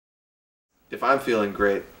if I'm feeling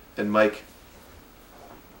great and Mike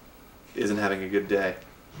isn't having a good day,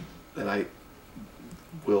 then I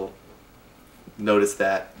will notice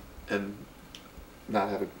that and not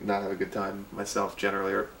have a good time myself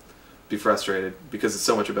generally, or be frustrated, because it's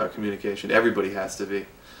so much about communication. Everybody has to be,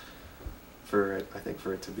 for it, I think,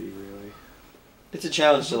 for it to be really. It's a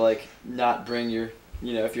challenge to like not bring your,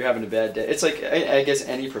 if you're having a bad day. It's like I guess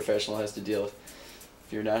any professional has to deal with.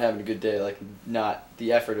 If you're not having a good day, like not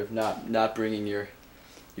the effort of not bringing your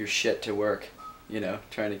shit to work,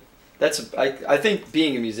 trying to. That's I think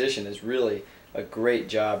being a musician is really a great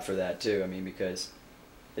job for that too. I mean, because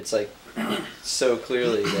it's like so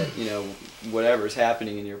clearly that whatever's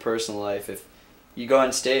happening in your personal life, if you go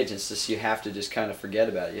on stage, it's just you have to just kind of forget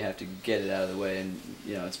about it. You have to get it out of the way, and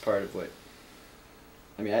it's part of what.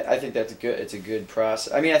 I mean, I think that's it's a good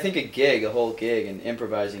process. I mean, I think a whole gig, and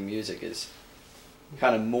improvising music is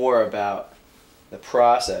kind of more about the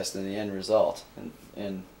process than the end result,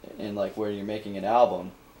 and like where you're making an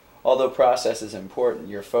album. Although process is important,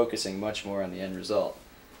 you're focusing much more on the end result.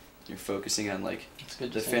 You're focusing on like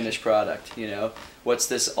the finished product. What's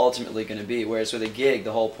this ultimately going to be? Whereas with a gig,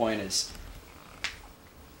 the whole point is,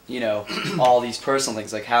 all these personal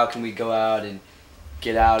things, like how can we go out and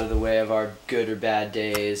get out of the way of our good or bad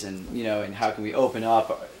days, and and how can we open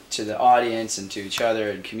up to the audience and to each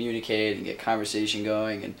other and communicate and get conversation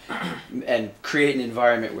going, and create an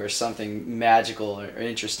environment where something magical or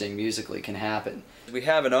interesting musically can happen. We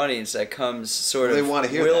have an audience that comes sort of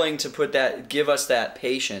willing to give us that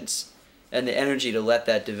patience and the energy to let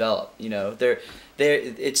that develop.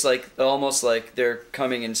 It's like almost like they're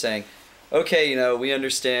coming and saying, okay, we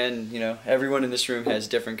understand, everyone in this room has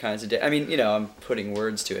different kinds of days. I mean, I'm putting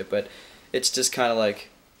words to it, but it's just kind of like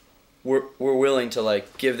we're willing to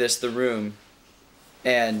like give this the room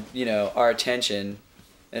and, our attention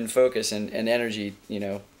and focus and energy,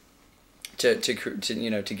 to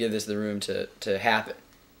give this the room to happen.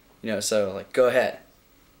 So like go ahead.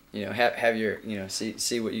 Have your,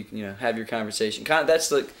 see what you have your conversation. Kind of, that's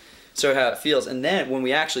like sort of how it feels. And then when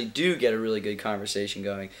we actually do get a really good conversation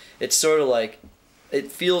going, it's sort of like,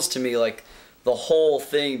 it feels to me like the whole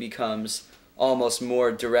thing becomes almost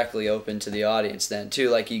more directly open to the audience then too.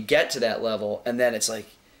 Like you get to that level and then it's like,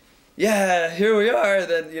 yeah, here we are.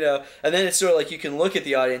 Then, and then it's sort of like you can look at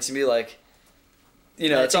the audience and be like,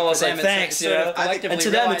 it's almost like thanks, collectively and to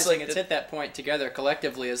them it's like it's at that point together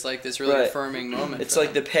collectively is like this really affirming moment. It's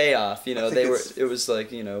like the payoff, it was like,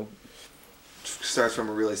 starts from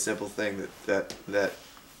a really simple thing that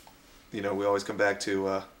we always come back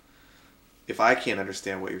to. If I can't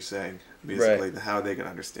understand what you're saying musically, then how are they going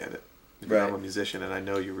to understand it? I'm a musician and I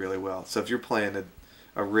know you really well. So if you're playing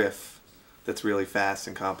a riff that's really fast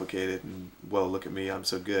and complicated, and look at me, I'm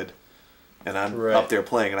so good, and I'm up there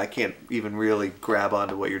playing and I can't even really grab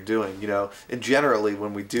onto what you're doing, and generally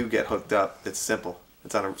when we do get hooked up, it's simple.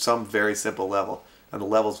 It's on some very simple level, and the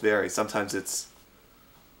levels vary. Sometimes it's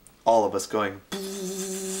all of us going,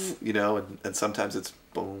 and sometimes it's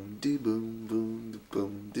boom, dee boom, boom,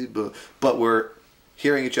 boom, dee boom. But we're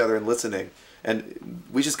hearing each other and listening, and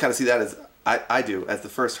we just kind of see that as I do as the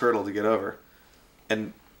first hurdle to get over,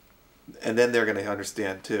 and then they're going to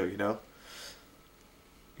understand too. You know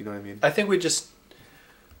what I mean? I think we just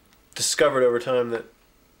discovered over time that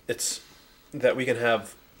we can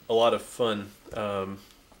have a lot of fun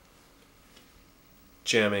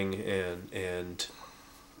jamming and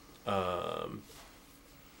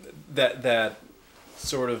that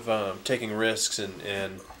sort of taking risks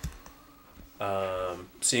and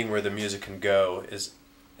seeing where the music can go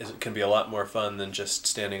can be a lot more fun than just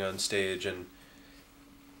standing on stage and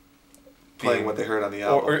playing what they heard on the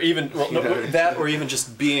album, or even that, or even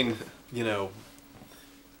just being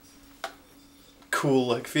cool,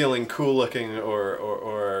 like feeling cool looking,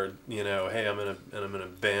 or hey, I'm in a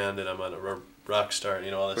band and I'm a rock star,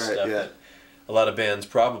 and all this stuff. Yeah. That a lot of bands,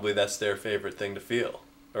 probably that's their favorite thing to feel,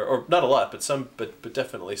 or not a lot, but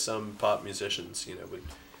definitely some pop musicians, would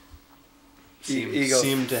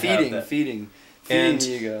seem to have that. Feeding and the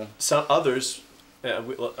ego. Some others,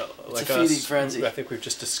 like us, frenzy. I think we've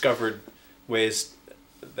just discovered ways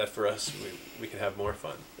that for us we can have more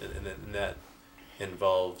fun, and that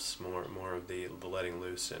involves more of the letting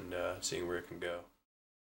loose and seeing where it can go.